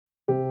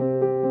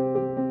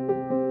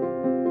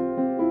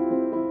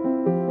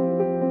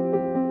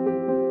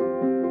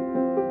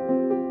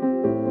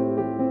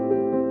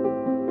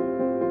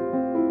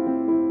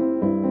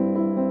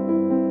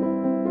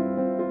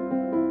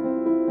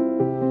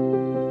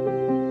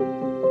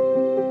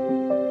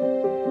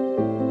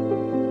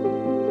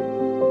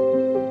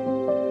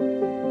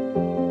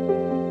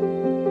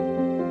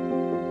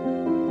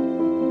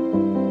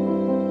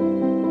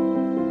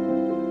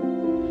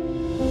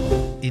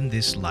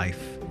this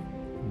life,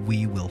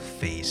 we will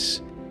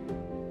face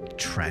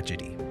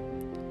tragedy.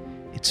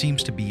 It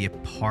seems to be a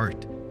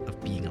part of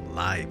being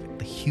alive.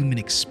 The human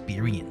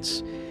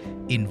experience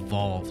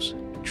involves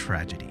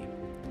tragedy.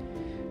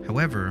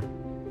 However,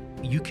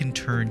 you can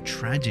turn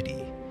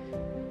tragedy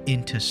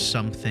into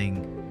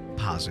something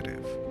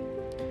positive.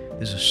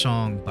 There's a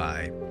song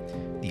by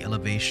the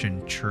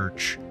Elevation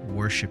Church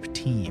worship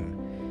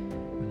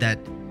team that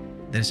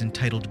is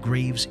entitled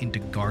Graves into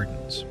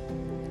Gardens.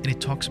 And it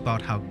talks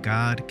about how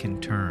God can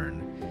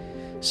turn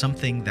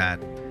something that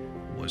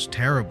was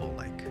terrible,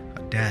 like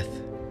a death,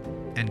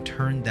 and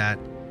turn that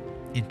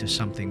into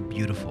something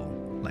beautiful,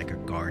 like a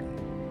garden.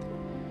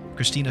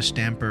 Christina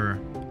Stamper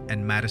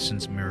and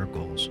Madison's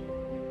Miracles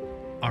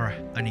are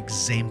an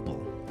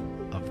example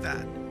of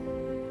that.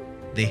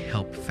 They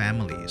help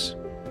families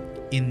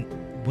in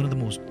one of the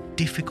most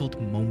difficult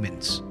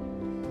moments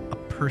a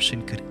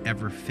person could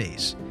ever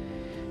face,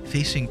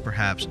 facing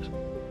perhaps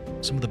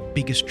some of the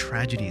biggest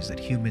tragedies that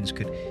humans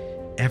could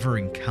ever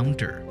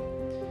encounter.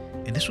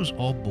 And this was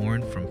all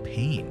born from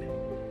pain.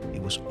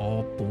 It was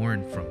all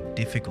born from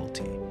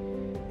difficulty.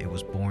 It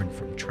was born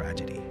from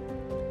tragedy.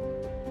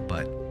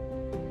 But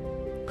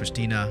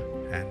Christina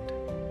and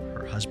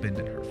her husband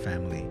and her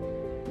family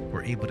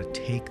were able to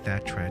take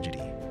that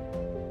tragedy,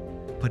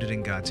 put it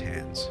in God's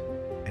hands,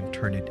 and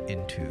turn it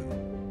into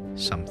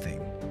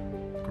something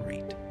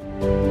great.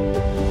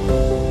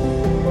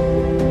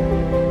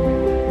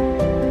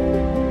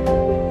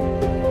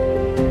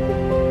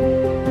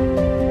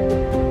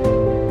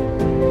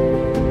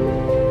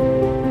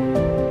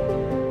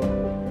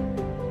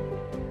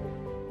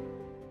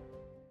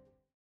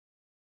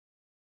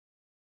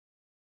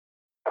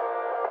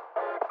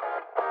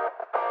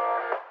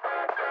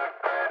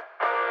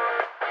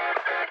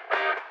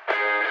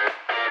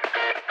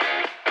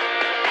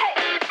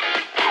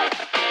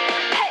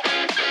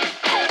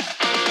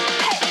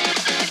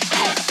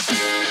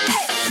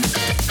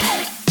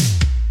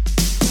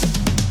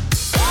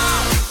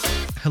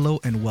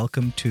 Hello and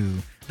welcome to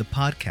the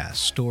podcast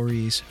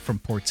Stories from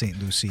Port St.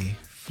 Lucie,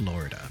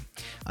 Florida.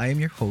 I am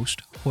your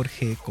host,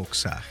 Jorge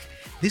Coxach.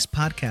 This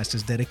podcast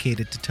is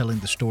dedicated to telling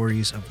the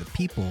stories of the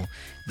people,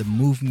 the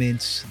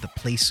movements, the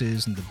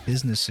places, and the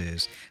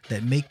businesses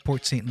that make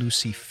Port St.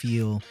 Lucie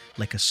feel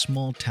like a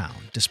small town,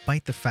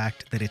 despite the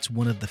fact that it's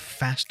one of the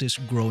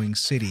fastest growing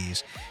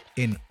cities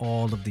in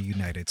all of the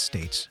United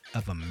States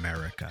of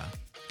America.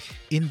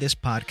 In this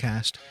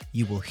podcast,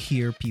 you will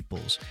hear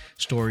people's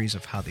stories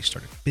of how they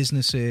started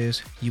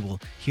businesses. You will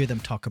hear them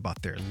talk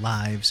about their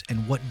lives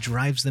and what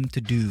drives them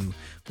to do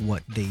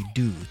what they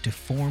do to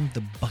form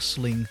the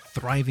bustling,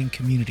 thriving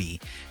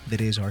community that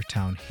is our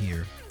town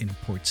here in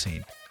Port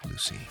St.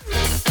 Lucie.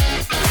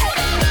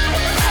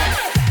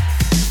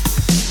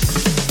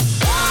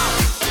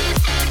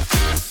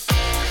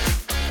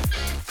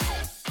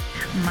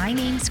 My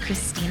name's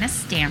Christina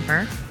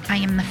Stamper. I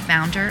am the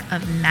founder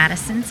of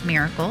Madison's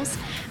Miracles.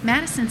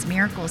 Madison's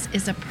Miracles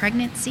is a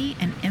pregnancy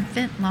and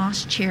infant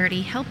loss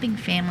charity helping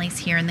families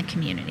here in the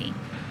community.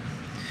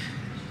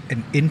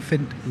 An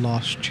infant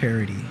loss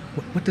charity.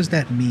 What does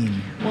that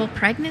mean? Well,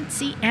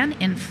 pregnancy and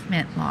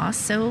infant loss,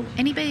 so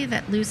anybody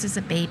that loses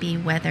a baby,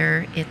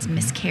 whether it's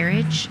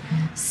miscarriage,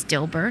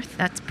 stillbirth,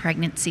 that's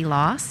pregnancy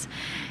loss.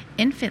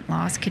 Infant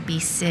loss could be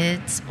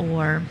SIDS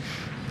or,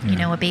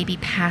 a baby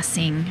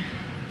passing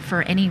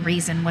for any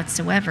reason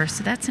whatsoever.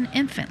 So that's an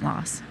infant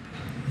loss.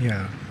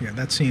 Yeah,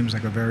 that seems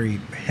like a very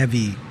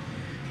heavy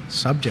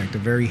subject, a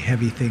very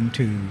heavy thing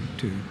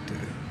to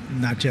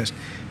not just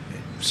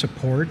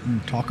support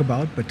and talk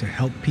about, but to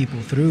help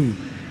people through.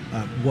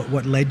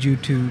 What led you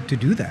to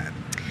do that?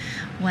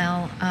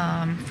 Well,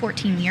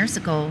 14 years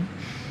ago,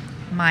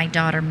 my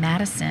daughter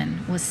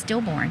Madison was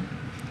stillborn,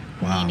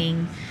 Wow.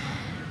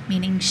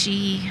 meaning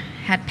she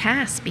had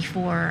passed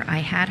before I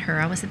had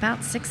her. I was about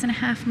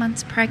 6.5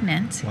 months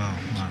pregnant. Wow.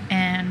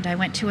 And I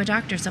went to a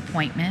doctor's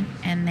appointment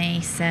and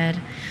they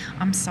said,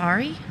 I'm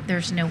sorry,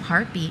 there's no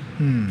heartbeat.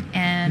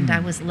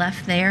 I was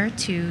left there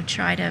to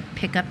try to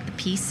pick up the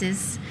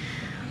pieces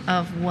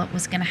of what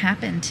was going to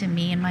happen to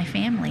me and my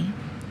family.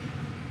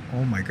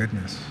 Oh my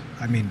goodness.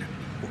 I mean,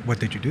 what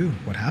did you do?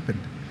 What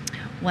happened?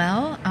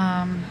 Well,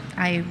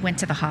 I went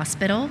to the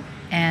hospital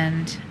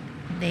and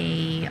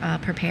they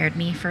prepared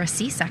me for a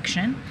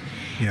C-section.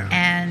 Yeah.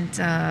 And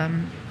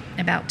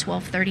about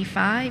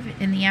 12:35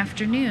 in the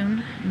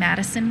afternoon,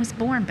 Madison was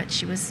born, but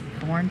she was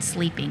born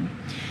sleeping.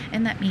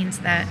 And that means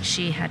that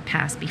she had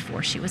passed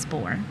before she was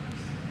born.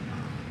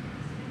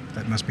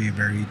 That must be a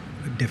very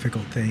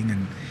difficult thing.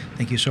 And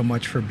thank you so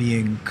much for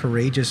being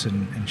courageous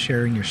and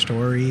sharing your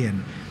story,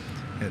 and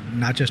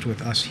not just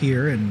with us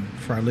here and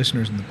for our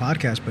listeners in the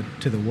podcast, but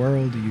to the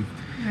world.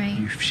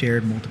 You've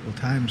shared multiple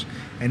times.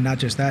 And not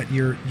just that,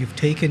 you've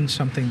taken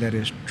something that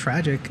is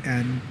tragic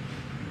and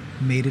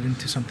made it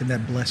into something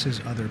that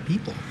blesses other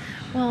people.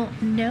 Well,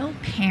 no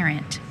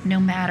parent, no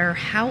matter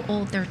how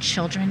old their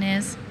children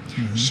is,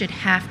 should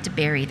have to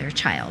bury their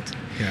child.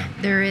 Yeah.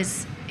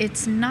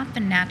 It's not the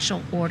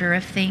natural order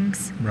of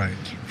things. Right.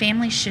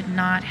 Families should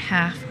not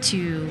have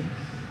to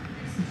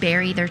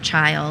bury their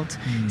child,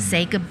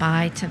 say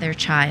goodbye to their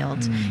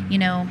child. You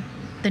know,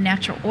 the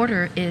natural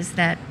order is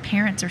that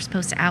parents are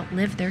supposed to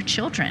outlive their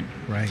children.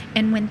 Right.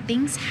 And when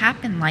things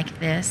happen like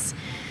this,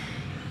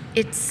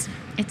 it's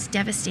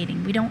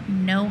devastating. We don't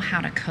know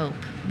how to cope.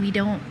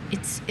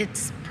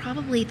 It's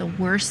probably the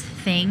worst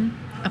thing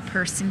a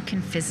person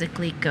can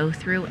physically go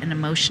through and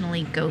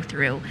emotionally go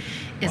through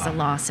is a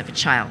loss of a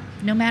child,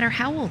 no matter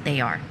how old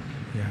they are.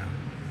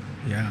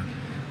 Yeah.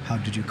 How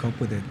did you cope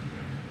with it?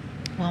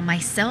 Well,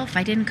 myself,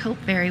 I didn't cope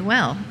very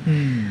well.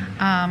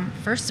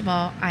 First of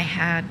all, I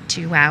had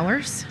 2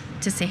 hours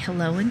to say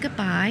hello and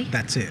goodbye.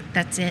 That's it.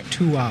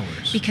 2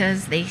 hours.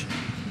 Because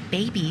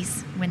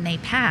babies, when they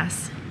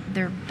pass,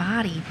 their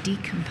body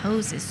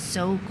decomposes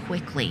so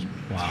quickly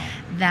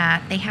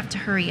that they have to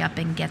hurry up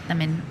and get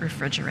them in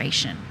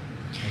refrigeration.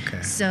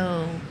 Okay.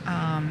 So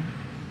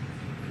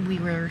we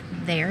were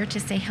there to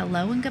say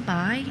hello and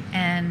goodbye,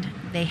 and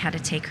they had to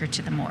take her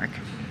to the morgue.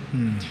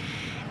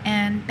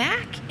 And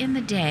back in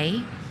the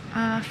day,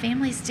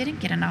 families didn't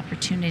get an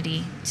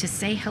opportunity to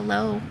say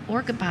hello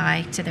or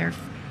goodbye to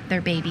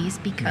their babies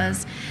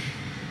because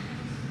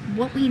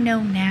what we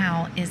know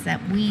now is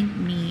that we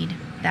need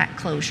that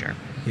closure.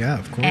 Yeah,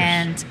 of course.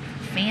 And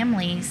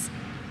families,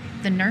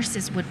 the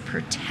nurses would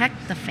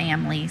protect the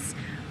families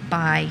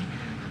by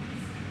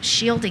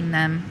shielding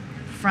them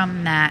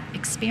from that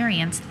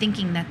experience,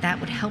 thinking that that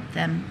would help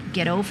them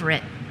get over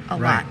it a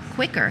lot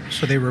quicker.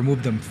 So they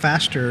removed them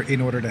faster in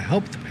order to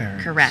help the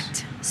parents.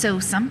 Correct. So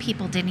some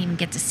people didn't even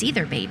get to see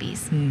their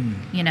babies.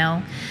 You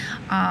know,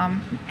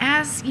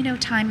 as you know,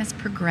 time has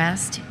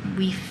progressed,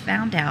 we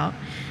found out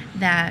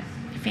that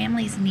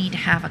families need to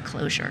have a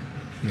closure.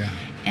 Yeah.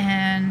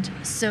 And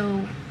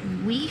so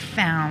we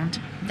found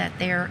that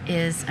there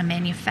is a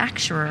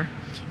manufacturer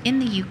in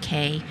the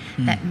UK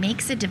that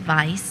makes a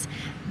device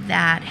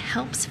that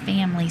helps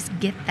families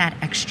get that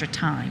extra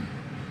time.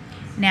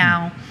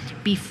 Now,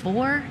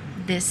 before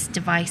this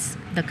device,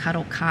 the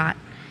Cuddle Cot,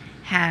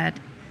 had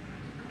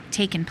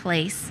taken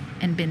place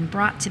and been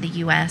brought to the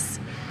U.S.,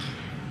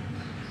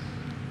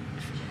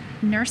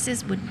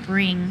 nurses would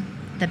bring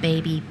the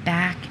baby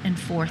back and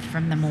forth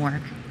from the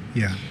morgue.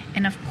 Yeah.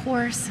 And of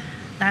course,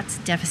 that's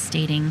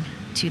devastating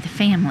to the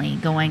family,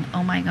 going,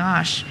 oh my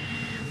gosh,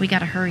 we got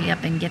to hurry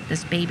up and get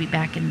this baby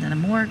back into the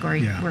morgue or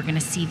we're going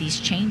to see these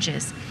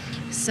changes.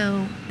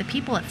 So the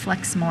people at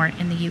FlexSmart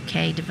in the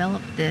UK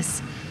developed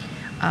this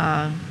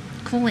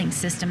cooling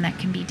system that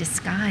can be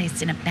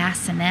disguised in a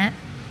bassinet,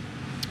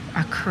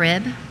 a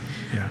crib,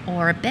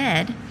 or a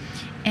bed,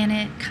 and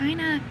it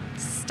kind of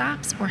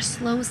stops or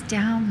slows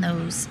down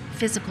those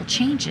physical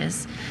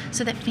changes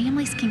so that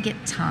families can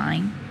get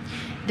time.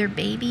 Their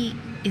baby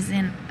is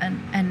in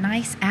a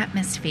nice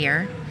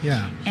atmosphere,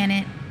 and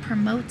it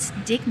promotes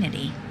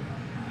dignity.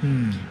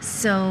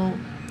 So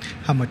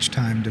how much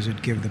time does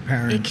it give the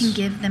parents? It can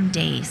give them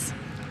days.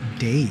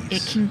 Days?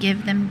 It can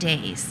give them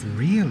days.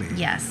 Really?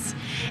 Yes.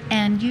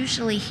 And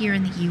usually here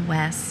in the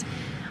U.S.,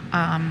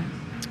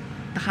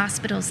 the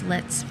hospitals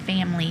lets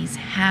families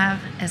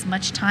have as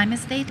much time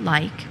as they'd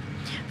like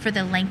for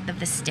the length of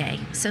the stay.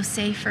 So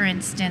say, for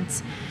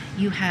instance,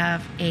 you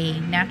have a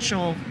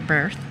natural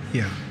birth.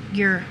 Yeah.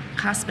 Your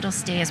hospital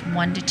stay is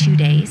 1 to 2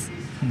 days.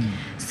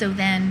 So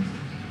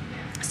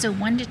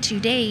 1 to 2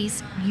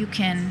 days, you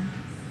can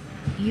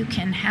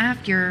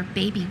have your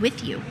baby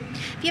with you.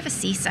 If you have a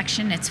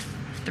C-section, it's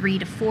 3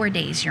 to 4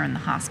 days you're in the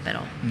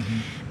hospital.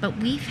 But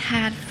we've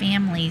had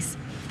families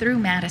through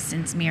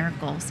Madison's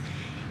Miracles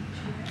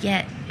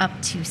get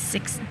up to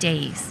 6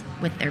 days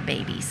with their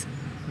babies.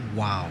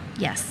 Wow.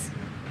 Yes.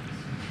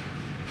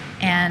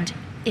 And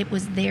it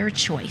was their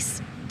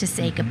choice to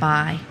say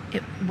goodbye.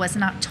 It was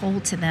not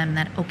told to them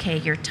that, okay,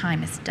 your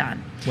time is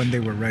done. When they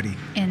were ready.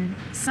 And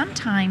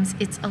sometimes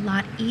it's a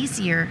lot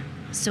easier.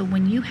 So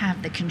when you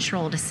have the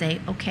control to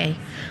say, okay,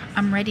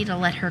 I'm ready to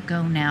let her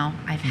go now.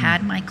 I've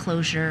had my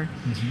closure.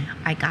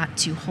 I got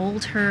to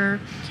hold her.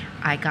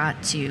 I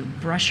got to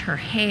brush her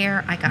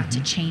hair. I got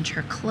to change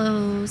her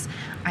clothes.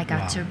 I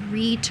got to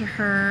read to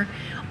her.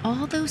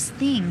 All those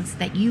things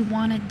that you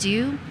want to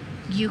do,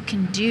 you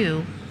can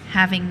do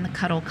having the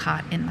Cuddle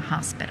Cot in the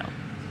hospital.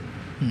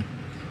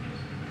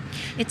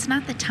 It's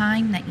not the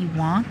time that you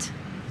want,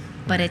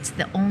 but it's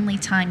the only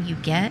time you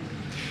get.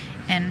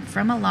 And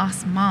from a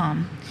lost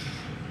mom,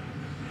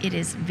 it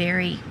is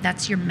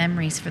that's your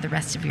memories for the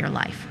rest of your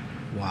life.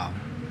 Wow.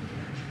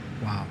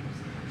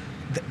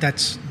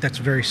 That's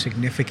very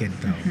significant,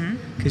 though,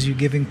 because you're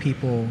giving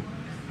people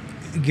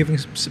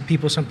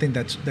something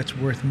that's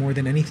worth more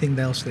than anything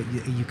else that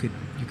you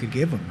could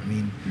give them. I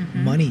mean,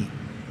 money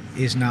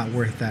is not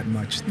worth that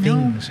much.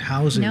 Things,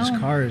 houses,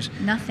 cars,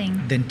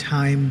 nothing. Than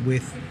time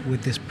with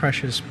this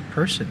precious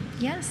person.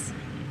 Yes,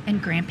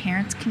 and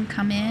grandparents can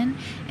come in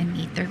and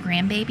meet their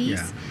grandbabies.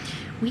 Yeah.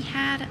 We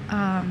had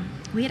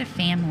a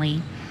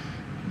family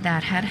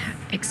that had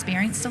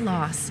experienced a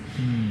loss.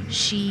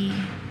 She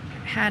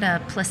had a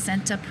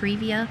placenta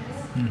previa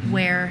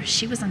where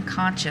she was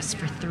unconscious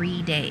for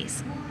 3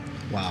 days.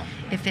 Wow.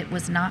 If it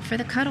was not for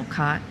the Cuddle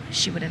Cot,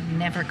 she would have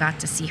never got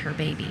to see her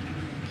baby.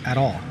 At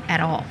all?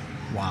 At all.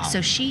 Wow.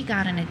 So she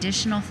got an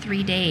additional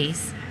 3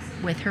 days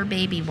with her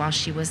baby while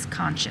she was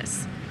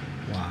conscious.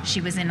 Wow.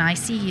 She was in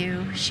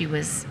ICU. She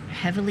was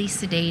heavily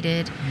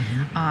sedated.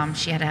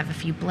 She had to have a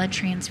few blood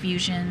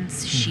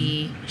transfusions.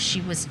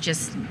 She was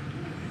just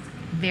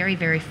very,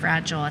 very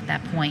fragile at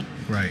that point.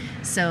 Right.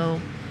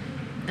 So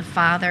the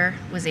father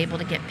was able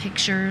to get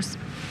pictures,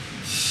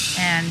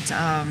 and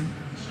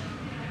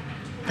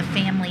the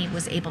family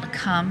was able to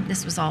come.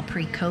 This was all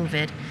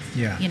pre-COVID.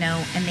 Yeah. You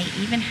know, and they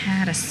even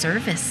had a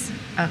service,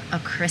 a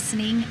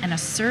christening and a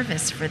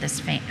service for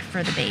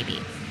for the baby.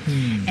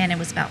 And it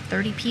was about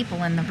 30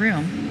 people in the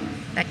room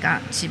that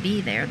got to be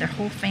there. Their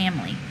whole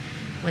family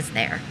was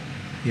there.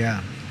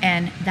 Yeah.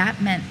 And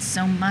that meant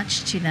so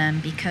much to them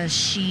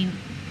because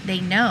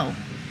they know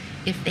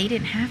if they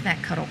didn't have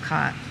that cuddle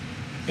cot,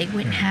 they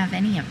wouldn't have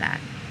any of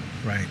that.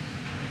 Right.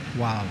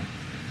 Wow.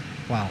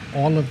 Wow.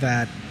 All of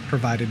that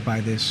provided by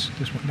this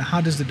one. Now,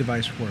 how does the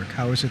device work?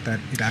 How is it that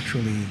it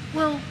actually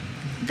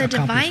the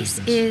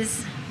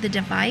accomplishes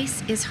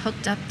device is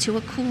hooked up to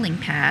a cooling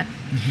pad.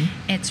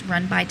 It's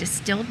run by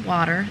distilled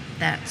water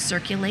that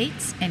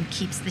circulates and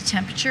keeps the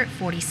temperature at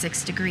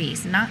 46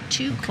 degrees. Not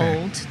too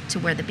cold to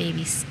where the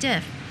baby's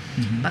stiff,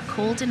 but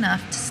cold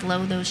enough to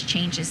slow those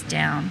changes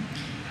down,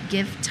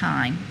 give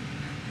time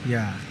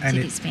to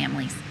these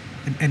families.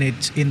 And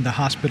it's in the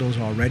hospitals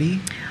already?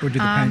 Or do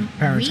the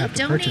parents have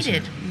to purchase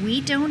it?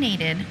 We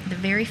donated the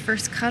very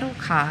first cuddle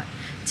cot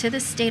to the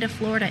state of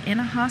Florida in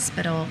a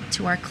hospital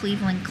to our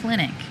Cleveland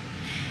clinic.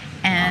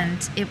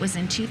 And it was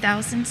in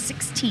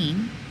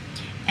 2016,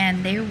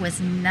 and there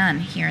was none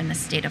here in the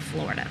state of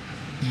Florida.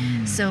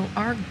 So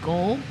our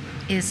goal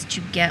is to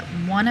get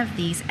one of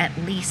these, at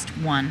least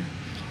one,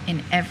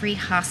 in every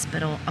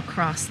hospital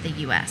across the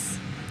U.S.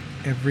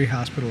 Every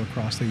hospital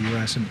across the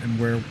U.S. And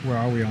where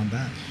are we on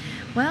that?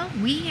 Well,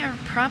 we are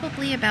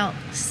probably about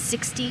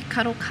 60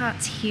 cuddle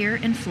cots here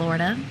in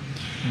Florida,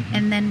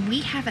 and then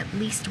we have at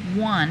least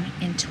one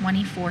in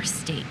 24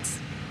 states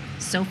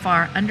so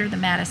far under the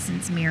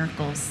Madison's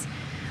Miracles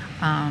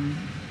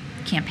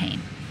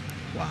campaign.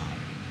 Wow.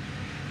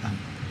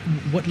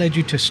 What led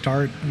you to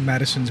start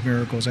Madison's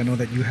Miracles? I know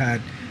that you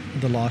had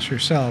the loss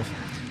yourself,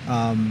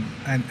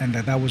 and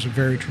that was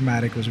very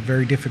traumatic. It was a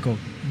very difficult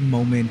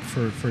moment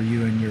for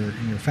you and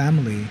your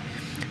family.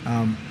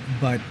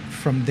 But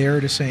from there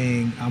to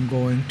saying, I'm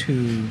going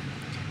to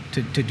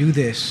do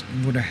this,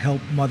 I'm going to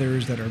help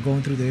mothers that are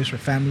going through this or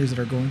families that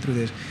are going through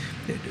this,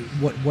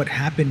 what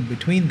happened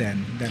between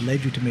then that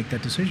led you to make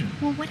that decision?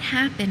 Well, what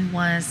happened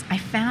was I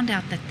found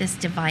out that this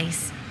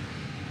device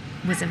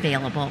was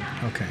available.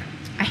 Okay.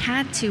 I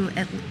had to,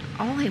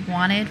 all I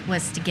wanted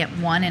was to get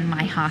one in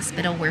my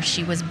hospital where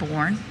she was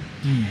born.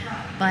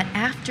 But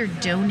after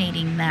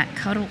donating that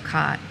cuddle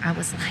cot, I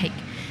was like,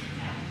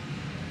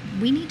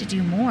 we need to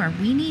do more.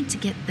 We need to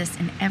get this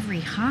in every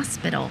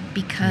hospital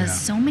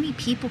because so many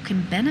people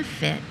can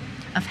benefit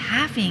of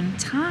having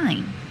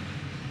time.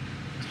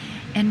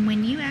 And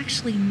when you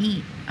actually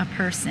meet a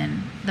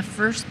person, the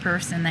first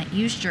person that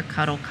used your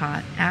cuddle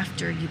cot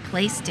after you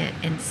placed it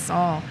and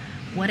saw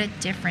what a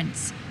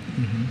difference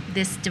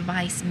this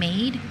device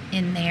made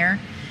in their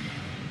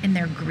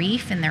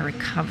grief and their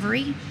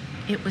recovery,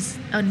 it was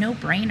a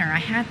no-brainer. I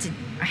had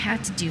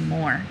to do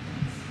more.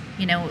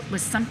 You know, it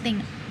was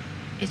something.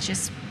 It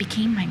just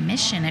became my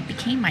mission. It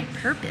became my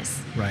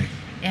purpose. Right.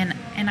 And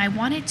I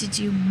wanted to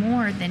do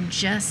more than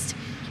just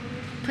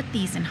put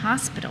these in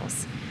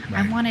hospitals.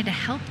 Right. I wanted to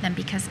help them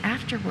because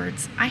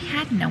afterwards I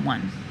had no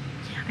one.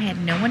 I had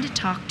no one to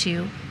talk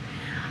to.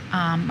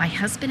 My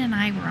husband and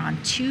I were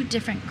on 2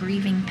 different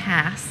grieving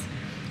paths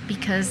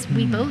because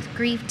we both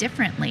grieve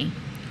differently.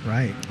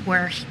 Right.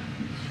 Where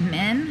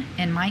men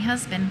and my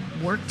husband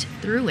worked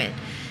through it,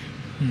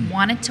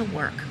 wanted to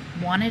work,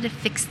 wanted to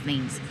fix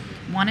things,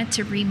 wanted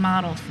to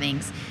remodel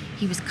things.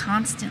 He was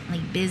constantly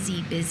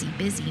busy.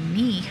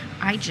 Me,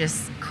 I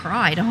just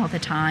cried all the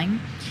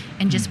time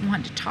and just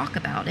wanted to talk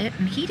about it,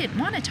 and he didn't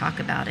want to talk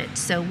about it.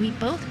 So we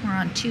both were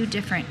on 2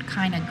 different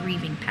kind of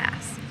grieving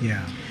paths.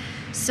 Yeah.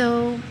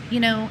 So, you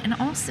know, and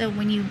also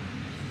when you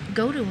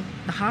go to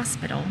the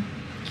hospital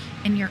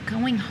and you're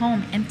going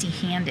home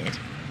empty-handed,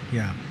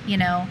 you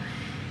know,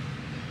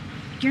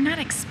 you're not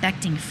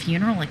expecting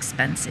funeral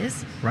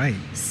expenses. Right.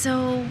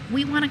 So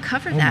we want to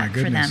cover that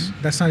for them.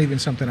 That's not even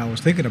something I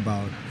was thinking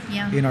about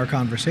in our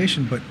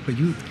conversation, but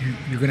you're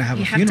going to have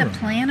a funeral. You have to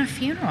plan a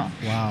funeral.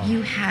 Wow.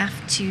 You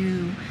have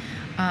to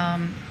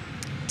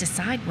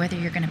decide whether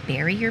you're going to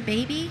bury your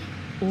baby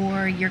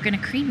or you're going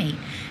to cremate.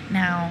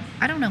 Now,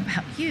 I don't know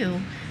about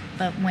you,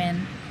 but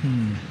when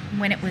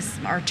it was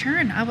our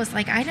turn, I was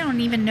like, I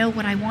don't even know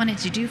what I wanted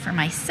to do for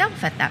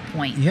myself at that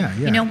point. Yeah.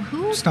 You know,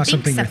 who it's not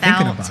thinks something you're about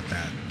thinking about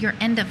that. Your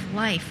end of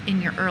life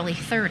in your early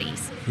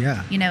 30s?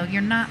 Yeah. You know,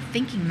 you're not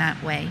thinking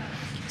that way.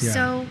 Yeah.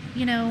 So,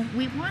 you know,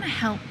 we want to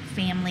help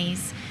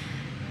families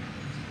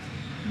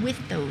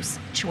with those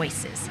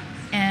choices.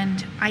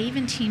 And I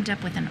even teamed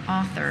up with an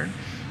author,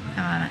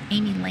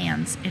 Amy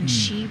Lands, and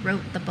she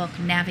wrote the book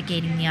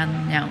Navigating the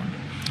Unknown.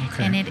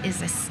 Okay. And it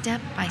is a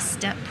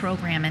step-by-step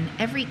program. And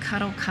every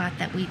cuddle cot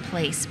that we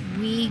place,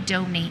 we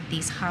donate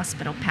these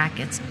hospital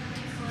packets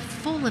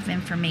full of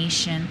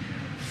information,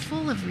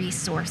 full of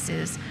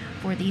resources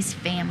for these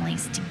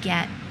families to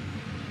get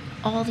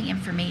all the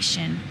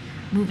information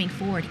moving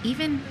forward.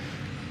 Even,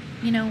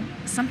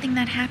 something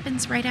that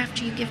happens right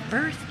after you give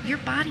birth, your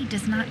body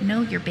does not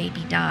know your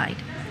baby died.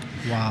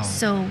 Wow.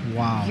 So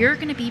you're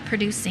going to be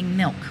producing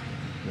milk.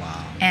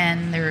 Wow.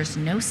 And there's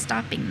no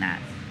stopping that.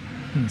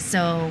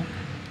 So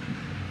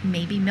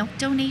maybe milk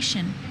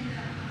donation,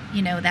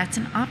 that's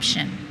an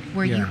option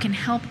where you can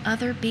help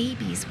other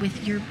babies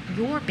with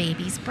your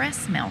baby's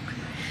breast milk.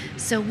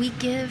 So we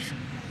give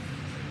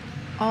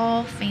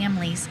all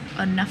families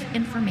enough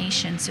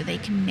information so they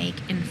can make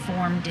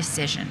informed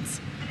decisions.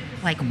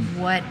 Like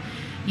what,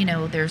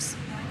 there's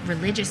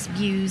religious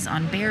views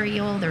on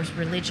burial, there's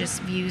religious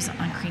views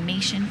on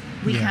cremation.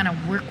 We kind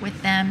of work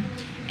with them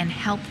and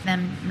help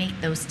them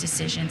make those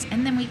decisions.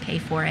 And then we pay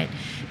for it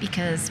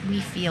because we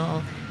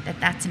feel that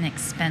that's an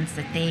expense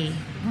that they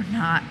were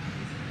not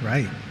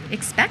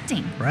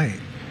expecting. Right.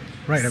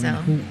 I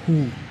mean,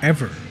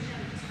 whoever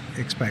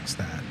expects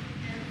that?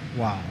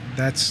 Wow.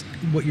 That's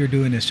what you're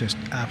doing is just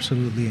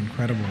absolutely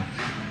incredible.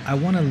 I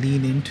want to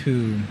lean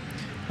into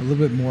a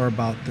little bit more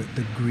about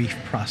the grief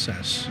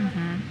process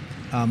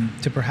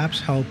to perhaps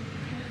help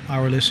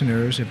our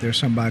listeners, if there's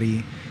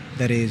somebody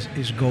that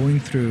is going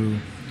through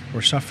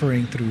or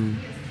suffering through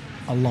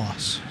a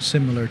loss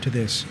similar to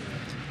this.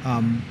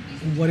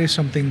 What is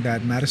something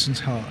that Madison's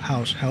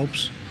House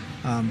helps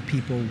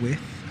people with?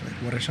 Like,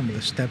 what are some of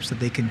the steps that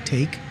they can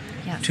take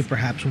to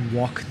perhaps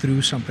walk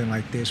through something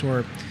like this,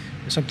 or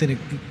something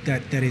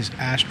that is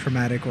as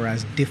traumatic or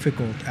as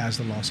difficult as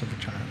the loss of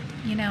a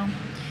child?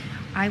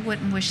 I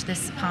wouldn't wish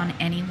this upon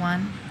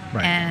anyone.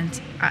 Right.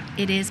 And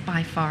it is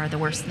by far the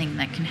worst thing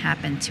that can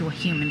happen to a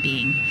human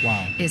being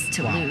is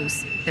to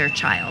lose their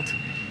child.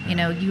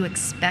 You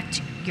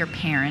expect your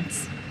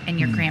parents and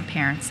your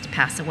grandparents to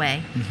pass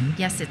away.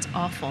 Yes, it's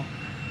awful,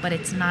 but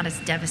it's not as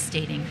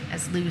devastating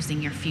as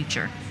losing your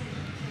future,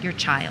 your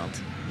child.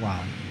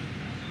 Wow.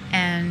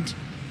 And,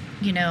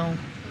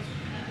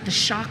 the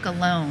shock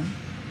alone,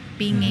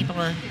 being able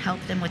to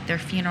help them with their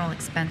funeral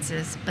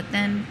expenses, but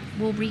then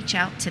we'll reach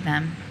out to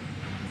them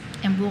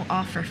and we'll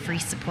offer free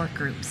support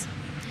groups.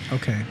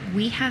 Okay.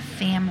 We have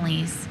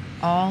families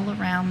all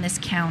around this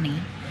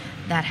county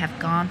that have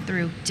gone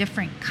through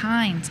different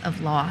kinds of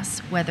loss,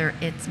 whether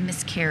it's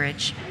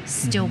miscarriage,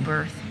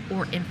 stillbirth,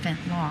 or infant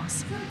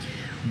loss,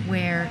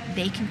 where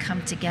they can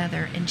come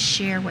together and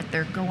share what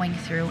they're going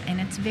through.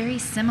 And it's very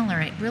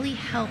similar. It really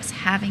helps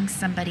having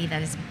somebody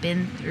that has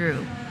been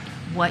through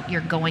what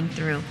you're going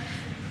through,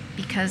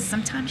 because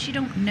sometimes you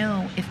don't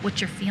know if what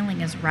you're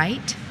feeling is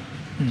right.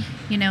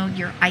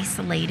 You're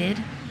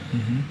isolated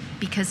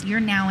because you're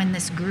now in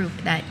this group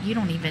that you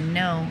don't even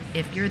know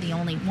if you're the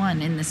only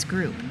one in this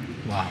group.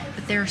 Wow.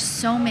 But there are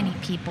so many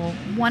people.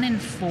 1 in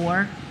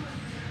 4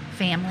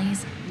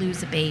 families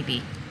lose a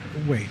baby.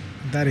 Wait,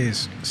 that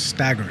is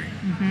staggering.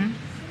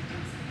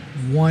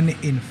 1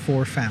 in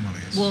 4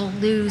 families will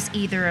lose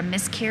either a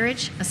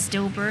miscarriage, a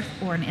stillbirth,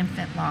 or an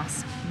infant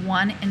loss.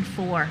 1 in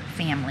 4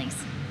 families.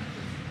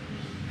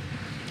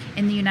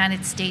 In the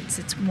United States,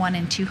 it's 1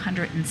 in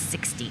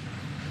 260.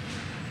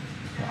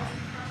 Wow.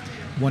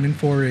 1 in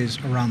 4 is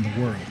around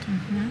the world.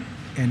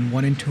 And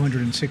 1 in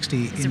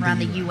 260 is in around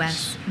the US.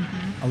 U.S.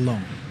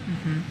 alone.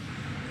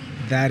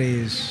 That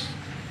is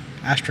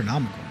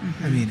astronomical.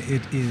 I mean,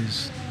 it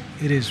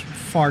is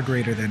far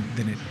greater than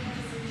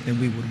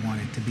we would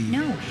want it to be.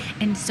 No,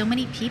 and so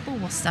many people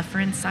will suffer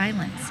in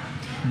silence.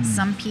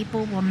 Some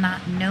people will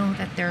not know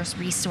that there's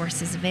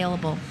resources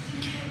available.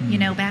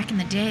 Back in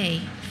the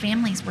day,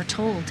 families were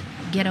told,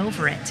 get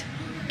over it.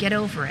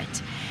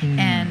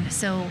 And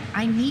so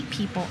I meet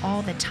people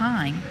all the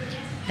time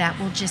that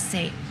will just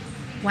say,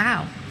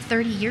 wow,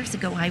 30 years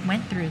ago I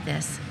went through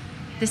this.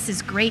 This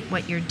is great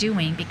what you're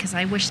doing because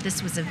I wish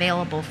this was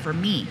available for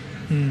me.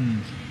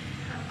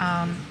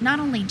 Not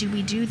only do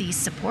we do these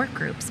support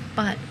groups,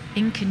 but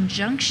in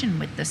conjunction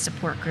with the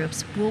support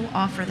groups, we'll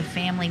offer the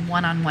family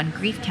one-on-one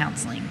grief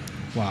counseling.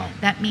 Wow.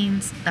 That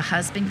means the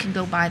husband can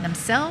go by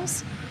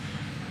themselves,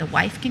 the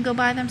wife can go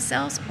by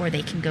themselves, or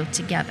they can go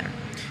together.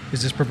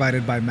 Is this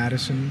provided by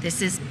Madison?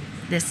 This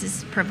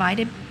is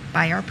provided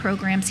by our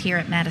programs here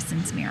at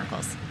Madison's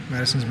Miracles.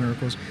 Madison's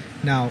Miracles.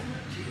 Now,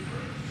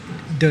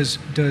 does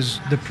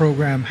the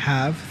program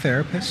have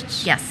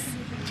therapists? Yes.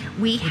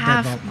 We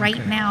have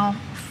right now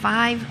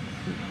 5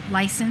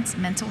 licensed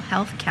mental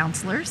health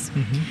counselors.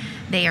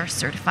 They are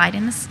certified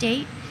in the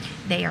state.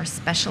 They are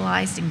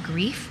specialized in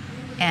grief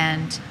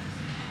and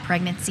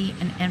pregnancy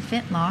and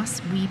infant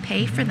loss. We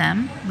pay for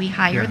them. We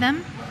hire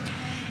them.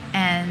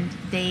 And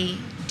they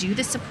do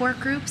the support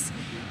groups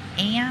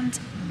and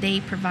they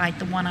provide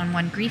the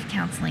one-on-one grief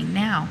counseling.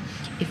 Now,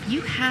 if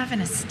you have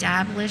an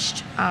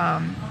established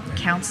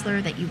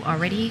counselor that you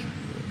already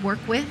work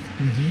with,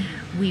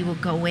 we will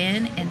go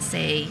in and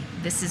say,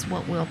 this is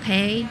what we'll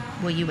pay.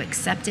 Will you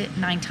accept it?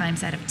 9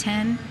 times out of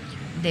 10,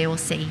 they will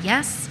say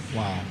yes.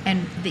 Wow.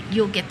 And that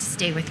you'll get to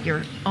stay with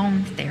your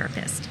own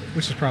therapist.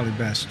 Which is probably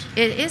best.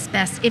 It is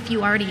best if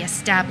you already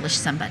establish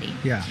somebody.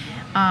 Yeah.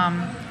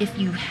 If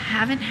you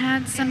haven't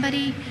had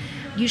somebody,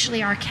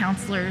 usually our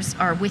counselors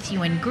are with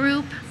you in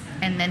group,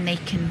 and then they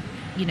can,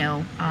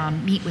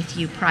 meet with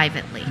you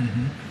privately.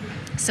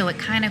 Mm-hmm. So it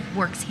kind of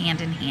works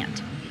hand in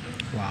hand.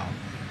 Wow.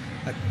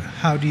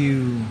 How do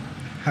you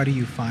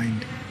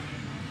find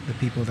the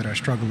people that are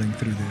struggling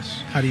through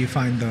this? How do you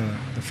find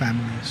the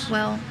families?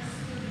 Well,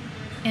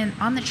 and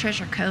on the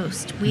Treasure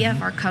Coast, we Mm-hmm.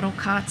 have our cuddle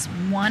cots,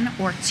 1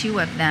 or 2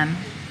 of them,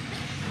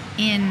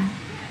 in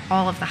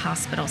all of the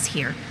hospitals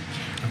here.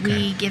 Okay.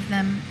 We give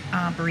them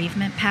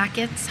bereavement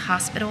packets,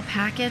 hospital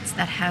packets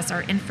that has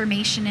our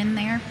information in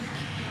there.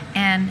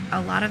 And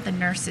a lot of the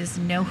nurses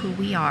know who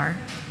we are,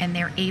 and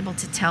they're able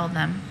to tell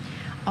them.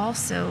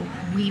 Also,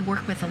 we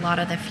work with a lot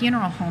of the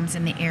funeral homes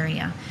in the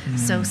area.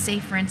 So say,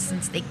 for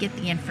instance, they get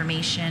the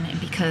information, and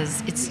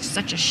because it's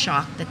such a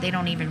shock that they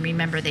don't even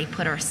remember they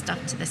put our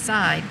stuff to the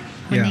side,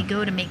 when Yeah. they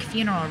go to make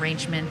funeral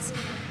arrangements,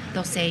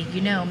 they'll say,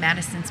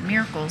 Madison's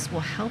Miracles will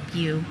help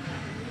you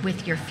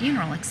with your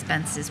funeral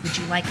expenses. Would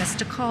you like us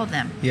to call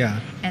them?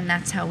 Yeah. And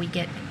that's how we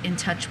get in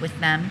touch with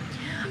them.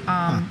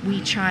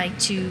 We try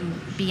to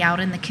be out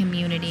in the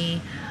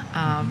community,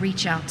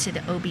 reach out to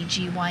the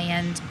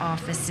OBGYN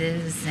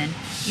offices, and,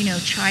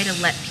 try to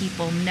let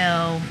people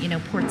know,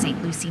 Port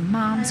St. Lucie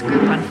Moms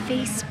group on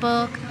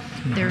Facebook.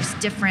 There's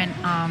different,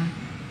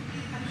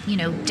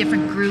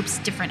 different groups,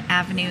 different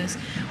avenues.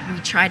 We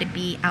try to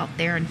be out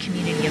there in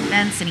community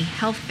events, any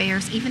health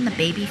fairs, even the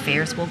baby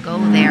fairs. We'll go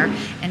there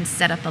and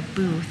set up a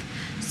booth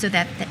so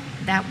that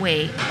that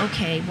way,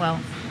 okay,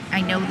 well, I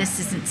know this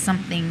isn't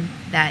something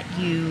that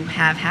you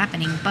have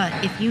happening, but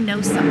if you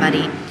know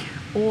somebody,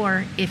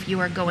 or if you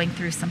are going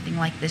through something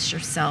like this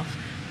yourself,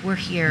 we're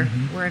here,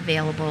 we're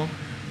available,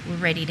 we're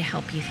ready to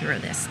help you through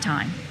this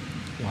time.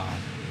 Wow.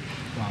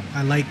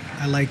 I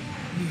like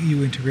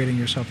you integrating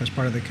yourself as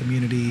part of the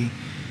community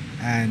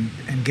and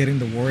getting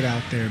the word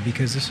out there,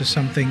 because this is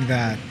something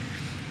that,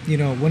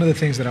 one of the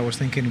things that I was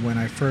thinking when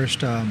I first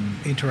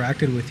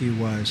interacted with you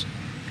was,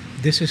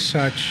 this is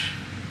such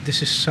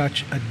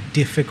a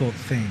difficult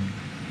thing.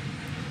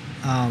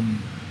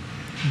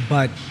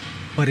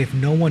 But if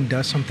no one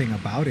does something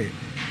about it,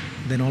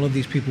 then all of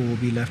these people will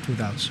be left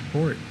without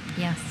support.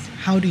 Yes.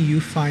 How do you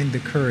find the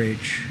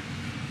courage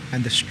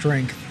and the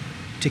strength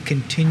to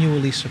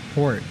continually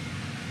support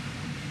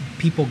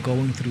people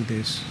going through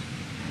this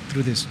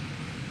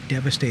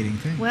devastating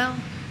thing? Well,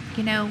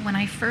 when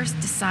I first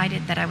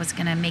decided that I was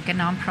going to make a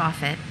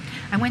nonprofit,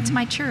 I went to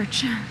my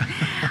church.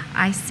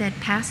 I said,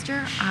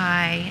 Pastor,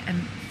 I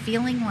am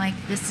feeling like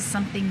this is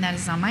something that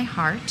is on my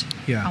heart.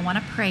 Yeah. I want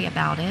to pray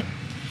about it.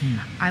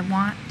 I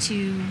want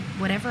to,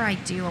 whatever I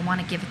do, I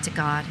want to give it to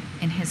God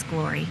in His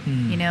glory.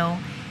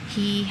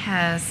 He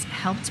has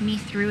helped me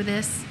through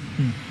this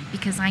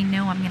because I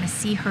know I'm going to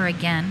see her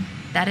again.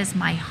 That is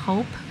my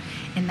hope,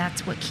 and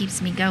that's what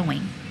keeps me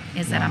going,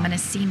 is that I'm going to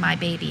see my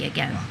baby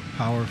again. Wow.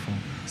 Powerful.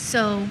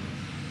 So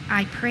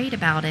I prayed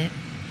about it,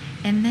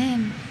 and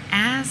then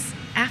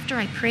after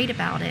I prayed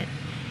about it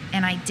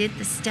and I did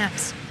the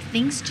steps,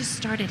 things just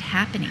started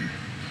happening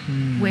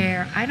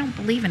where I don't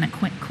believe in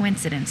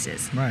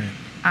coincidences. Right.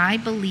 I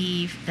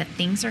believe that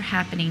things are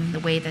happening the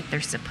way that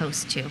they're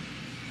supposed to.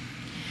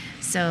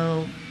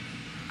 So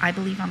I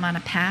believe I'm on a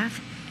path,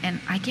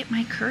 and I get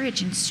my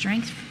courage and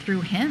strength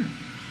through Him.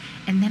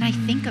 And then I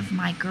think of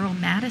my girl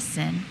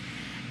Madison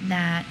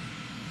that,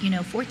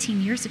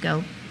 14 years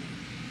ago,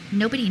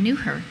 nobody knew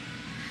her.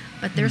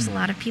 But there's a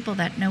lot of people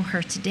that know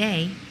her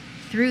today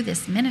through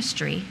this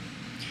ministry.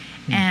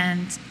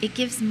 And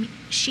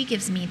she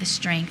gives me the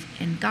strength,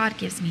 and God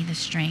gives me the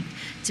strength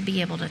to be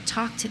able to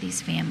talk to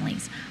these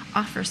families,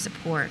 offer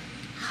support,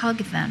 hug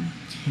them,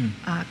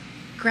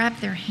 grab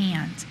their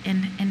hand,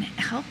 and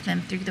help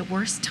them through the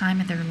worst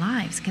time of their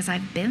lives, because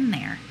I've been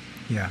there.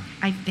 Yeah.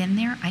 I've been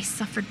there. I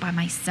suffered by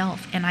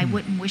myself, and I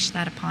wouldn't wish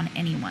that upon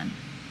anyone.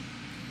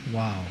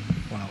 Wow.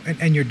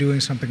 And you're doing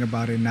something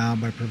about it now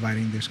by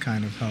providing this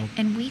kind of help.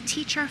 And we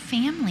teach our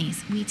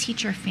families.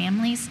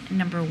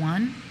 Number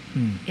one,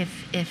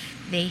 if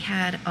they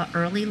had an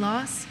early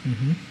loss,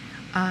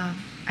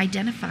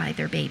 identify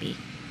their baby.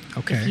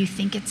 Okay. If you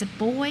think it's a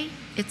boy,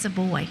 it's a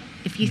boy.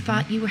 If you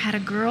thought you had a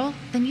girl,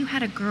 then you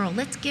had a girl.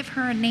 Let's give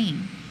her a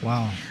name.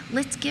 Wow.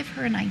 Let's give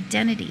her an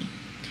identity.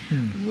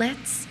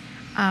 Let's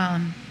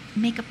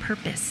make a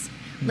purpose.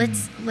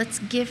 Let's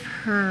give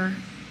her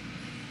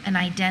an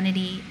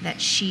identity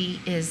that she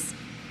is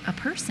a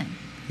person.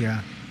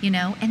 Yeah.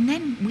 And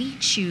then we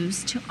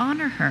choose to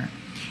honor her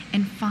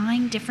and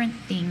find different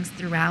things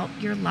throughout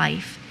your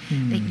life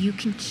that you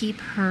can keep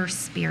her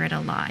spirit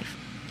alive.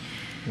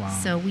 Wow.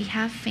 So we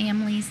have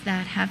families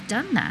that have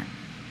done that.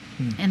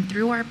 And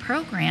through our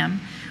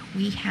program,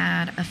 we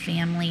had a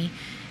family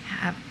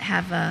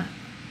have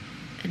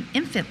an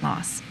infant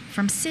loss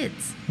from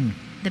SIDS.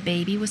 The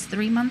baby was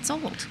 3 months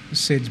old.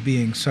 SIDS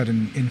being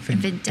sudden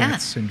infant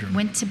death syndrome.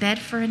 Went to bed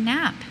for a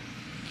nap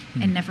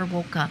and never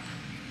woke up.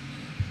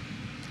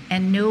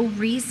 And no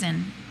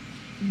reason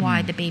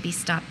why the baby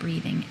stopped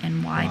breathing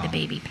and why the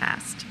baby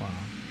passed. Wow.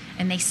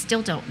 And they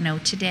still don't know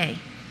today.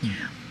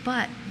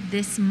 But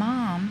this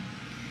mom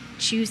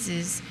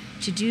chooses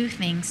to do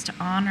things to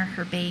honor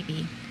her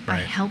baby by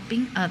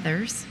helping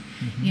others.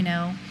 You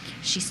know,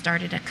 she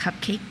started a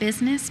cupcake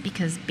business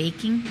because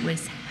baking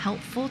was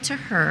helpful to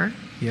her.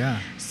 Yeah.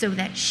 So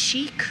that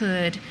she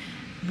could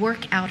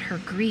work out her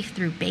grief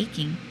through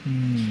baking.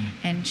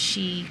 And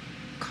she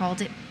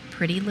called it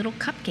Pretty Little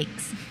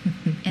Cupcakes.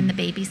 And the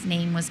baby's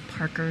name was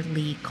Parker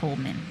Lee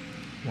Coleman.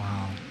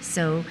 Wow.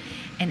 So,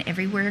 and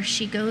everywhere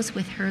she goes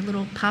with her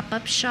little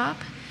pop-up shop,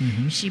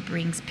 she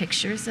brings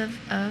pictures of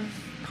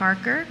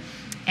Parker,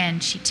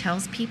 and she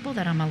tells people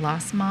that I'm a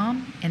lost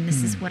mom, and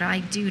this is what I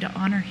do to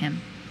honor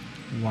him.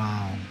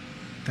 Wow.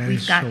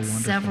 We've got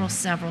several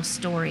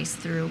stories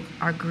through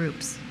our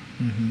groups.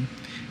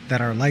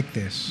 That are like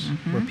this,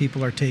 where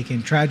people are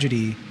taking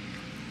tragedy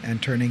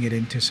and turning it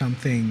into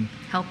something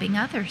Helping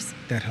others.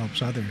 that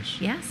helps others.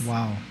 Yes.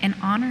 Wow. And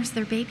honors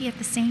their baby at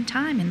the same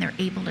time, and they're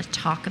able to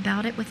talk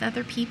about it with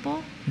other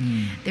people.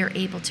 They're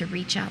able to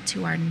reach out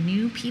to our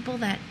new people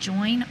that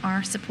join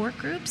our support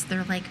groups.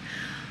 They're like,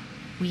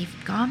 we've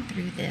gone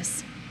through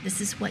this. This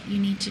is what you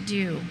need to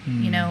do.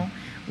 You know,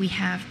 we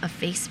have a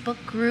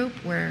Facebook group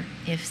where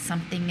if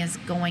something is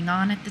going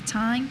on at the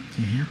time,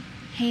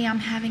 hey, I'm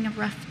having a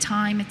rough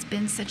time. It's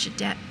been such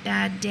a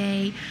bad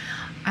day.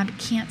 I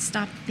can't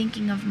stop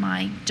thinking of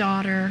my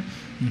daughter.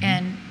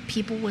 And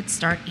people would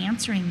start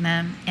answering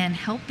them and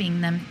helping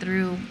them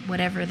through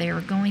whatever they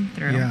were going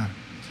through. Yeah.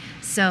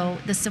 So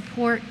the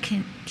support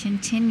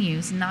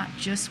continues, not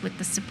just with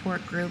the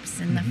support groups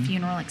and the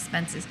funeral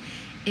expenses.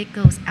 It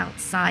goes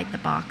outside the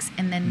box,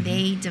 and then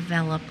they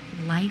develop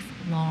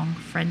lifelong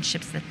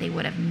friendships that they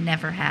would have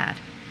never had.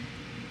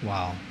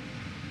 Wow.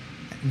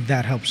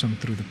 That helps them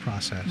through the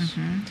process.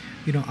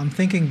 You know, I'm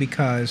thinking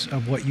because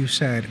of what you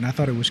said, and I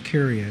thought it was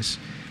curious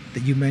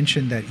that you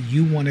mentioned that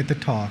you wanted to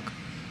talk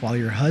while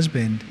your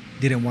husband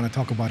didn't want to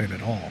talk about it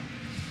at all.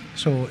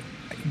 So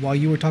while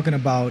you were talking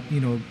about,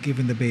 you know,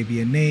 giving the baby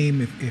a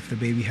name, if the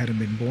baby hadn't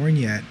been born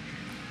yet,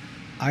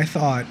 I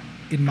thought,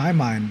 in my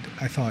mind,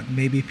 I thought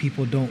maybe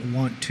people don't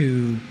want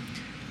to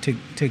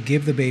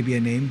give the baby a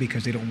name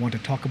because they don't want to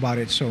talk about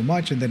it so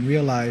much, and then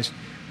realized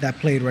that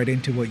played right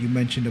into what you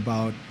mentioned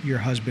about your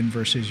husband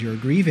versus your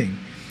grieving.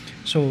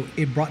 So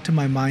it brought to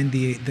my mind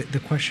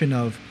the question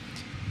of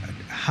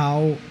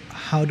how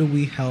do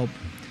we help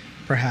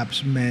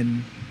perhaps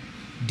men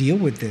deal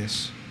with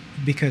this?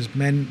 Because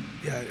men,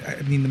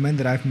 I mean, the men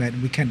that I've met,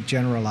 we can't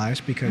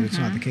generalize because it's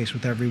not the case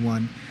with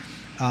everyone,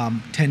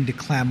 tend to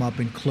clam up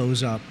and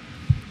close up.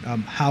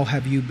 How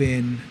have you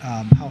been?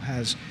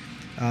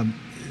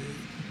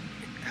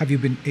 Have you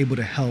been able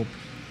to help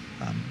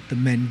the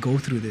men go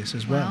through this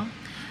as well?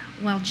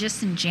 Well,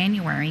 just in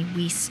January,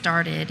 we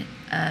started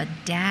a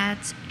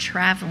dad's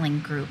traveling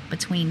group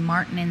between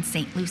Martin and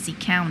St. Lucie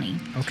County.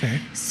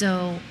 Okay.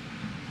 So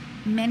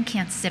men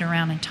can't sit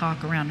around and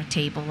talk around a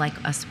table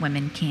like us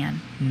women can.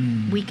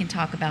 We can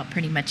talk about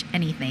pretty much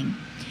anything.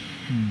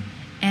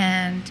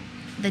 And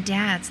the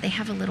dads, they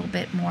have a little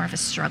bit more of a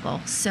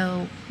struggle.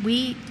 So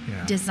we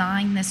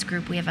designed this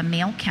group. We have a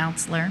male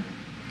counselor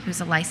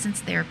who's a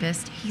licensed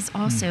therapist. He's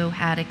also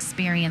had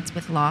experience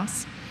with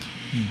loss.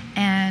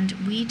 And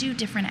we do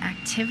different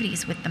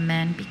activities with the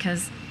men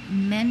because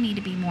men need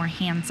to be more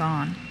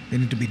hands-on. They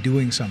need to be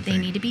doing something. They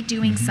need to be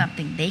doing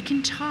something. They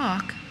can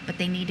talk, but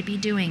they need to be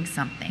doing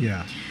something.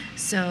 Yeah.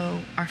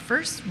 So our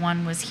first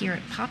one was here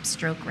at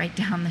Popstroke right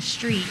down the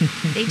street.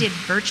 They did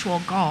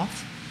virtual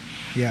golf.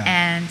 Yeah.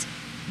 And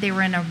they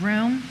were in a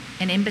room,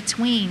 and in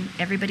between,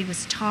 everybody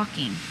was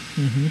talking.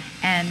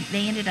 And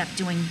they ended up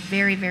doing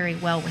very, very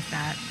well with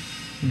that.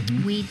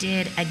 We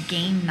did a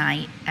game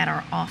night at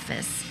our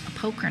office, a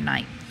poker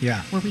night,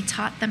 where we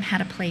taught them how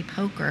to play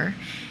poker.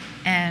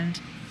 And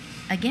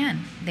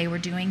again, they were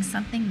doing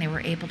something, they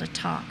were able to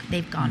talk.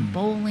 They've gone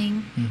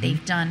bowling,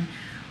 they've done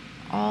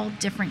all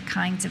different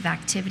kinds of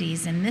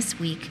activities. And this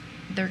week,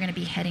 they're going to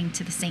be heading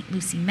to the St.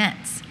 Lucie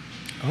Mets.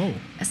 Oh.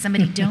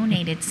 Somebody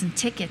donated some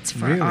tickets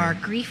for our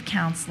grief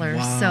counselors.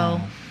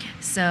 Wow.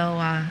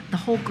 So the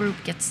whole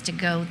group gets to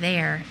go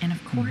there. And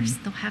of course,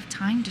 they'll have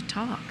time to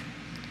talk.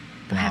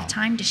 They'll have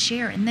time to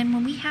share. And then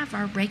when we have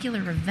our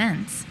regular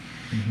events,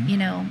 you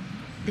know,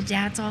 the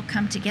dads all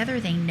come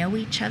together. They know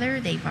each other.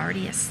 They've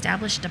already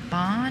established a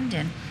bond.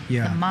 And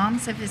the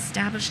moms have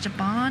established a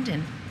bond.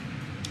 And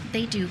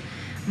they do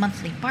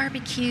monthly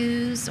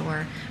barbecues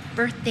or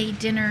birthday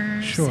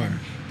dinners. And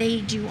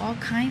they do all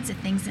kinds of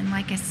things. And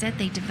like I said,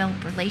 they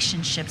develop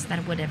relationships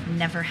that would have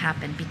never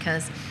happened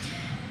because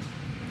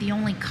the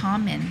only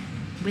common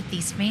with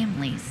these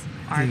families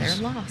are their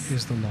loss.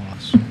 Is the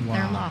loss. Wow.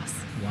 Their loss.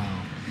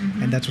 Wow.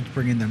 And that's what's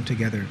bringing them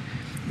together.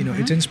 You know,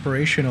 it's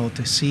inspirational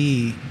to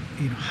see,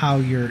 you know, how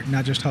you're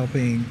not just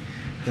helping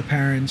the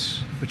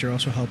parents, but you're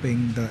also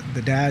helping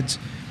the dads.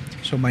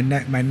 So my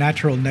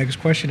natural next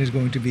question is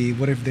going to be,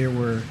 what if there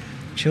were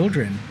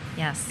children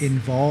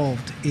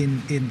involved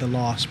in the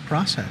loss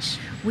process?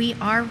 We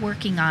are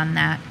working on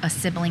that, a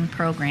sibling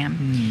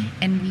program.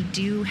 And we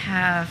do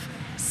have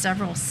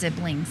several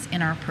siblings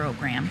in our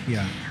program.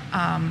 Yeah.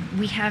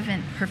 We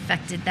haven't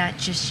perfected that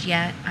just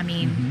yet. I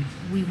mean,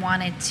 we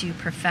wanted to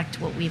perfect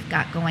what we've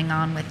got going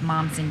on with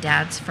moms and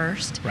dads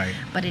first. Right.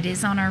 But it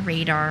is on our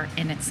radar,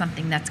 and it's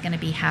something that's going to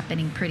be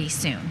happening pretty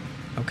soon.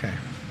 Okay.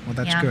 Well,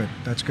 that's Yeah. good.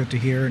 That's good to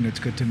hear, and it's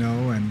good to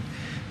know, and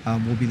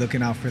we'll be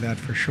looking out for that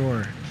for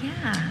sure.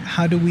 Yeah.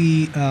 How do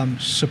we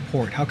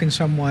support? How can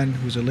someone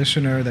who's a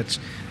listener that's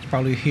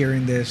probably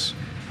hearing this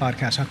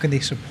podcast, how can they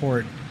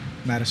support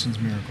Madison's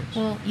Miracles?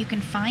 Well, you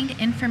can find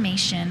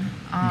information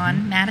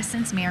on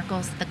Madison's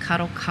Miracles, the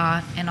Cuddle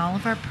Cot, and all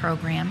of our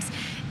programs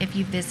if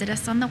you visit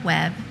us on the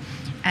web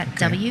at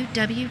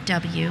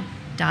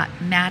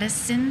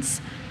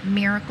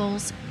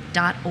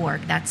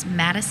www.madisonsmiracles.org. That's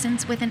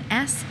Madison's with an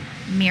S,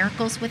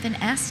 miracles with an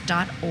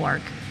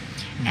S.org.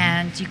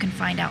 And you can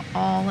find out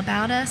all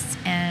about us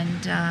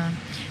and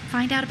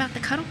find out about the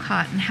Cuddle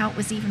Cot and how it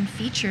was even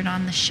featured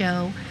on the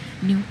show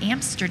New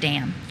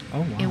Amsterdam.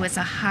 Oh, wow. It was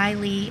a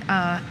highly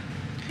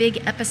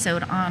big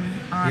episode on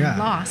Yeah.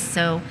 loss.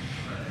 So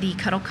the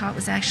Cuddle Cot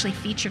was actually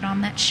featured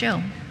on that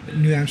show.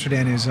 New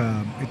Amsterdam is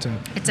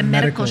It's a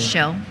medical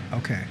show.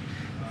 Okay.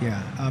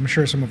 Yeah. I'm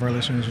sure some of our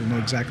listeners will know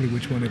exactly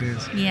which one it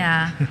is.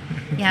 Yeah.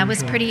 Yeah, it was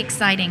Sure. pretty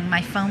exciting.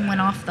 My phone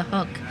went off the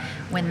hook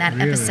when that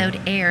Really? episode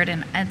aired,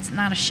 and it's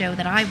not a show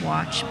that I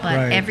watch, but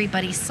Right.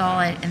 everybody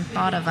saw it and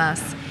thought of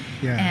us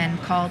Yeah.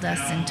 and called us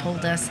and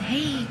told us,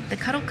 hey, the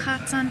Cuddle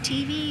Cot's on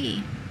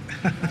TV.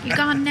 You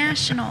gone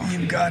national.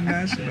 You've gone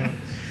national.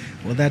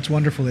 Well, that's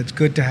wonderful. It's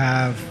good to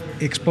have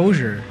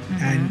exposure,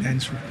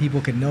 and so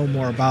people can know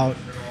more about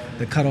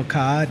the Cuddle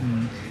Cot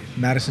and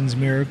Madison's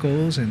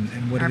Miracles and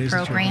what Our it is that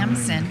you're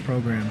programs running, the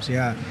programs.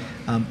 Yeah,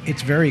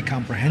 it's very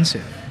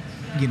comprehensive,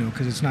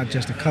 because it's not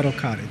just a Cuddle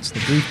Cot. It's the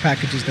grief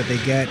packages that they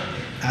get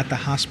at the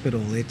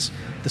hospital. It's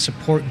the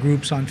support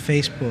groups on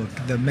Facebook,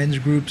 the men's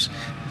groups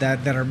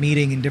that are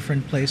meeting in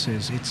different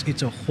places.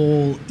 It's a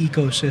whole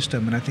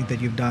ecosystem, and I think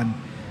that you've done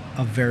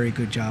a very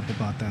good job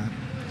about that.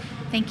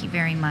 Thank you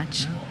very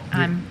much.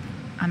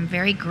 I'm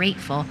very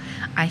grateful.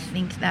 I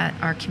think that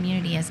our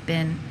community has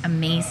been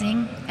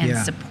amazing and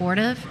Yeah.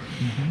 supportive,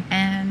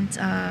 and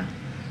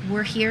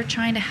we're here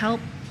trying to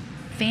help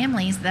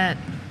families that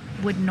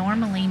would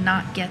normally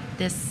not get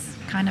this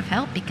kind of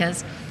help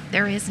because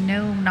there is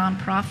no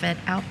nonprofit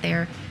out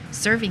there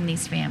serving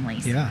these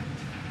families. Yeah,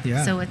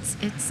 yeah. So it's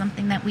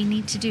something that we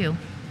need to do.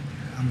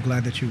 I'm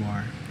glad that you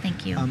are.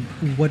 Thank you.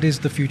 What does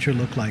the future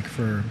look like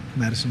for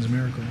Madison's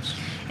Miracles?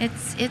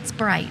 It's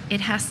bright.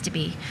 It has to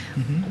be.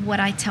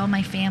 What I tell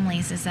my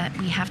families is that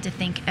we have to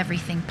think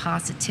everything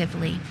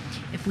positively.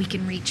 If we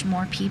can reach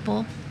more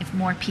people, if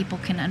more people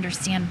can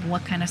understand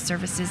what kind of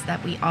services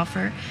that we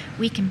offer,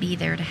 we can be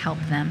there to help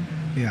them.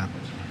 Yeah,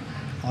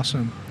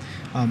 awesome.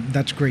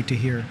 That's great to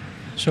hear.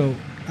 So,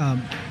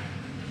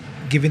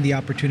 given the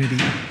opportunity,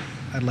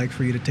 I'd like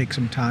for you to take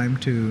some time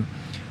to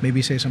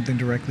maybe say something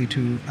directly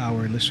to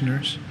our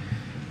listeners.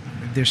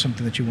 If there's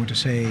something that you want to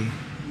say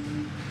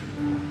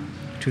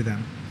to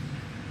them.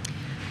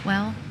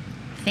 Well,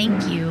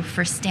 thank you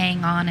for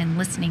staying on and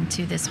listening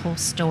to this whole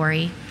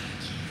story.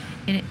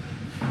 It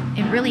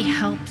really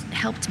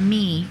helped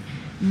me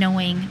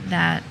knowing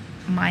that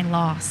my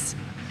loss,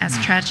 as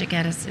tragic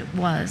as it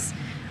was,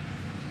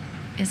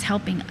 is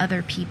helping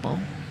other people.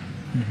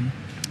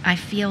 I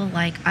feel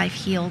like I've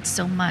healed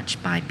so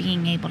much by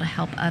being able to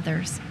help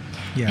others.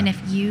 Yeah. And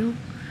if you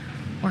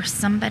or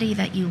somebody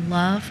that you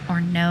love or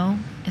know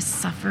is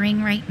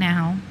suffering right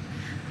now,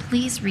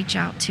 please reach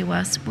out to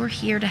us. We're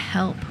here to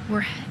help.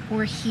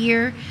 We're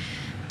here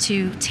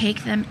to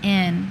take them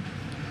in,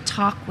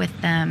 talk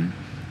with them,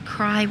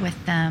 cry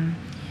with them,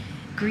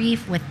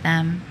 grieve with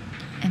them,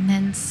 and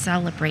then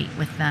celebrate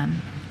with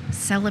them.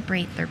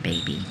 Celebrate their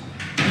baby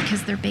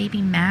because their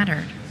baby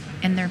mattered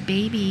and their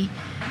baby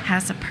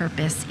has a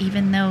purpose,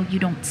 even though you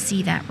don't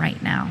see that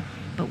right now.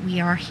 But we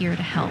are here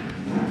to help.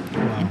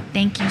 Wow. And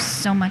thank you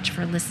so much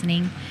for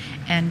listening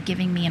and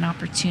giving me an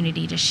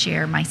opportunity to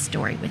share my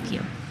story with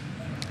you.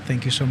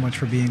 Thank you so much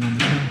for being on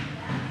the show.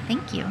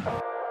 Thank you.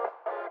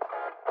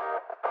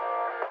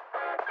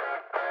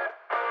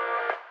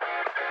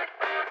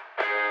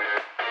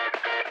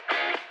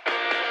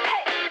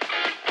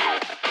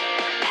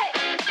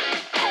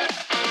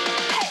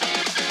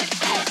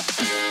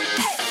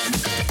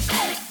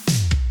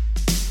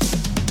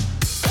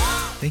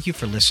 Thank you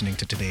for listening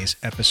to today's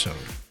episode.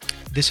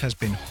 This has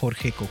been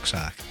Jorge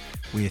Coxac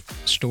with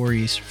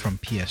Stories from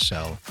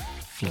PSL,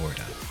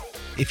 Florida.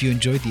 If you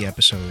enjoyed the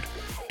episode,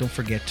 don't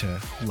forget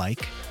to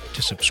like,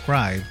 to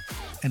subscribe,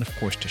 and of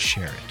course to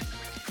share it.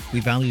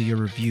 We value your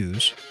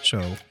reviews,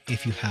 so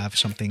if you have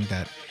something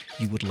that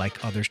you would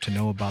like others to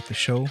know about the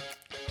show,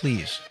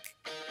 please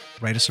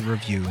write us a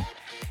review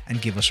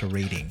and give us a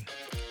rating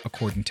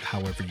according to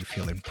however you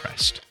feel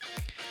impressed.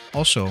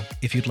 Also,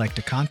 if you'd like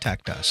to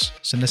contact us,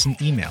 send us an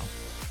email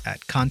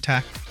at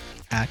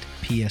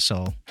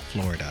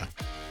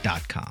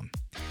contact@pslflorida.com.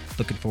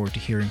 Looking forward to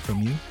hearing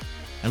from you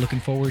and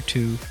looking forward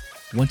to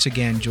once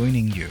again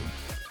joining you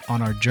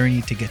on our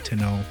journey to get to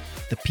know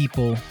the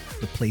people,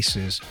 the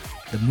places,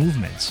 the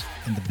movements,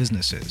 and the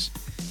businesses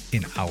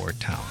in our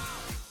town.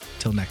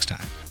 Till next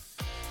time,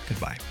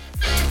 goodbye.